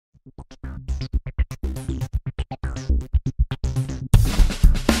Hello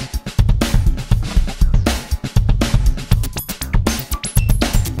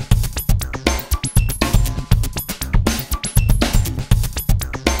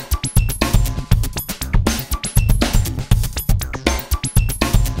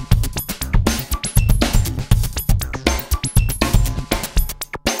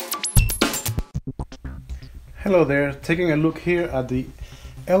there, taking a look here at the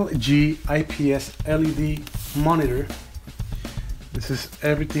LG IPS LED monitor. This is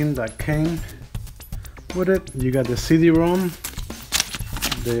everything that came with it. You got the CD-ROM,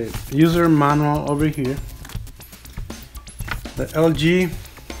 the user manual over here, the LG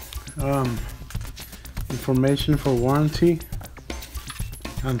information for warranty,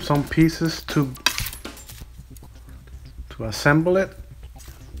 and some pieces to assemble it,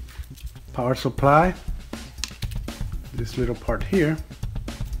 power supply, this little part here,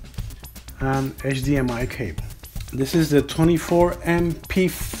 and HDMI cable. This is the 24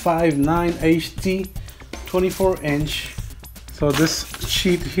 MP59HT 24-inch. So this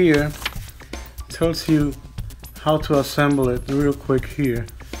sheet here tells you how to assemble it real quick here.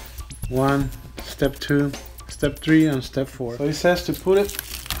 1, step 2, step 3, and step 4. So it says to put it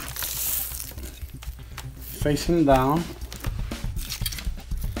facing down.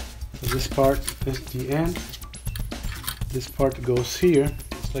 So this part is the end. This part goes here.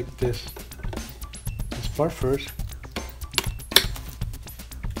 It's like this. This part first.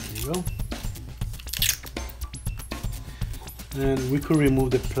 There you go. And we could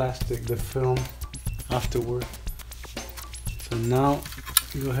remove the plastic, the film, afterward. So now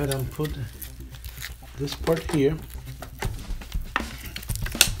go ahead and put this part here.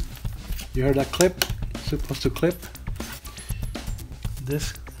 You heard that clip? It's supposed to clip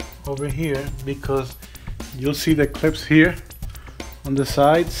this over here, because you'll see the clips here on the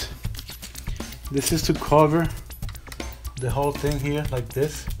sides. This is to cover the whole thing here like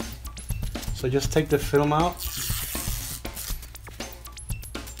this. So just take the film out,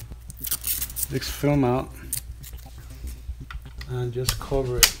 this film out, and just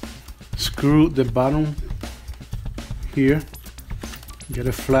cover it. Screw the bottom here, get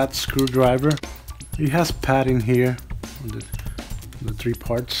a flat screwdriver. It has padding here on the 3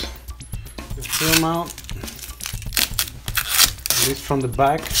 parts. The film out, at least from the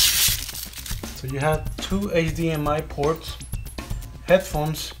back. So you have 2 HDMI ports,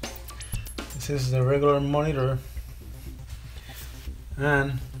 headphones, this is the regular monitor,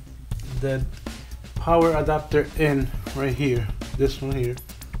 and the power adapter in right here, this one here,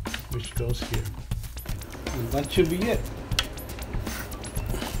 which goes here. And that should be it.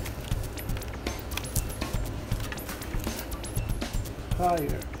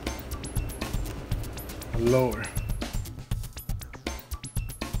 Higher, lower.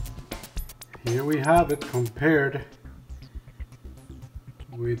 Here we have it compared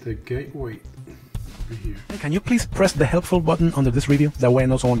with the gateway over here. Can you please press the helpful button under this video? That way I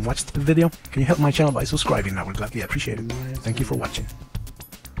know someone watched the video. Can you help my channel by subscribing? I would gladly appreciate it. Thank you for watching.